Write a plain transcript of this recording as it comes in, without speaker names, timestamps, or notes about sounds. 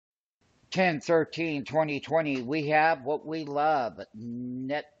10/13/2020. We have what we love,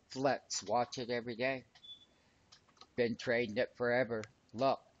 Netflix. Watch it every day. Been trading it forever.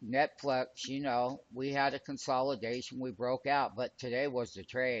 Look, Netflix, we had a consolidation. We broke out, but today was the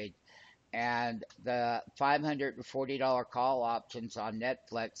trade. And the $540 call options on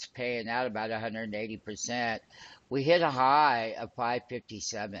Netflix paying out about 180%. We hit a high of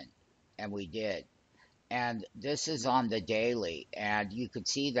 557, and we did. And this is on the daily, and you could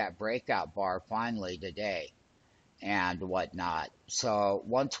see that breakout bar finally today and whatnot. So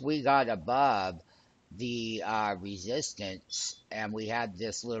once we got above the resistance and we had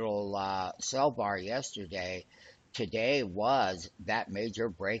this little sell bar yesterday, today was that major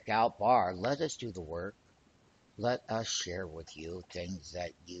breakout bar. Let us do the work. Let us share with you things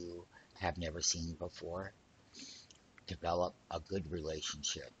that you have never seen before. Develop a good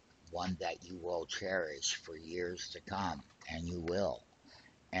relationship, one that you will cherish for years to come, and you will.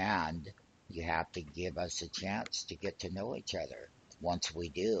 And you have to give us a chance to get to know each other. Once we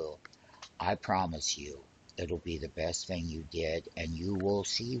do, I promise you, it'll be the best thing you did, and you will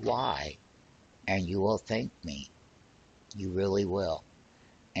see why, and you will thank me. You really will.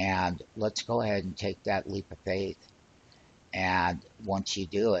 And let's go ahead and take that leap of faith. And once you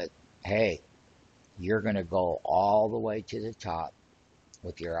do it, hey, you're going to go all the way to the top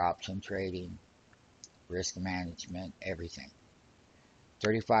with your option trading, risk management, everything.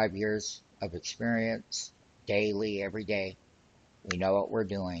 35 years of experience, daily, every day. We know what we're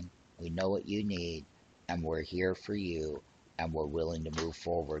doing. We know what you need, and we're here for you, and we're willing to move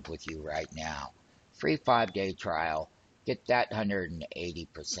forward with you right now. Free 5-day trial. Get that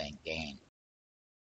 180% gain.